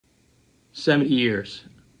70 years.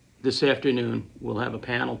 This afternoon, we'll have a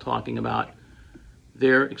panel talking about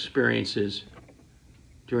their experiences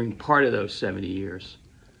during part of those 70 years.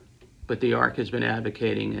 But the ARC has been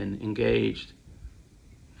advocating and engaged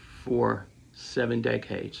for 7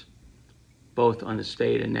 decades, both on the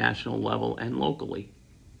state and national level and locally.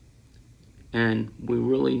 And we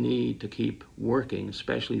really need to keep working,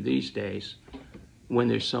 especially these days when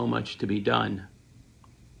there's so much to be done.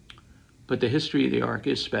 But the history of the ARC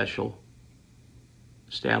is special.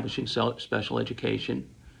 Establishing special education,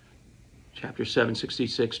 Chapter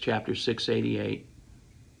 766, Chapter 688,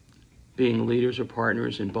 being leaders or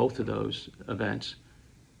partners in both of those events,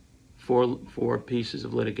 four pieces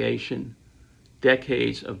of litigation,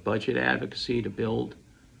 decades of budget advocacy to build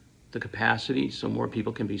the capacity so more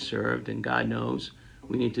people can be served, and God knows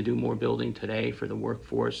we need to do more building today for the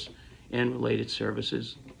workforce and related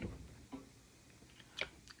services.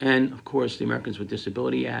 And of course, the Americans with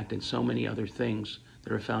Disability Act and so many other things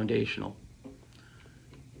that are foundational.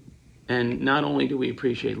 And not only do we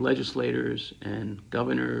appreciate legislators and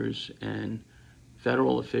governors and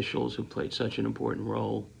federal officials who played such an important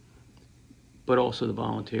role, but also the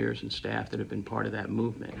volunteers and staff that have been part of that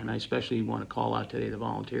movement. And I especially want to call out today the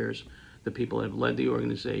volunteers, the people that have led the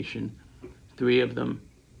organization. 3 of them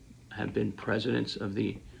have been presidents of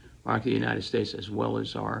the ARC of the United States, as well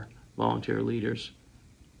as our volunteer leaders.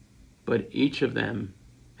 But each of them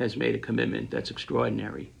has made a commitment that's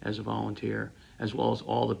extraordinary as a volunteer, as well as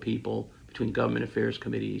all the people between government affairs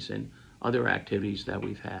committees and other activities that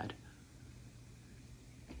we've had.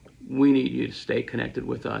 We need you to stay connected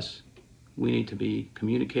with us. We need to be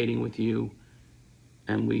communicating with you,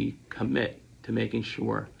 and we commit to making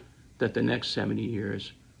sure that the next 70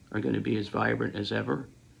 years are going to be as vibrant as ever,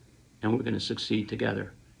 and we're going to succeed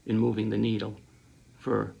together in moving the needle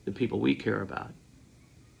for the people we care about.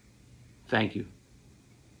 Thank you.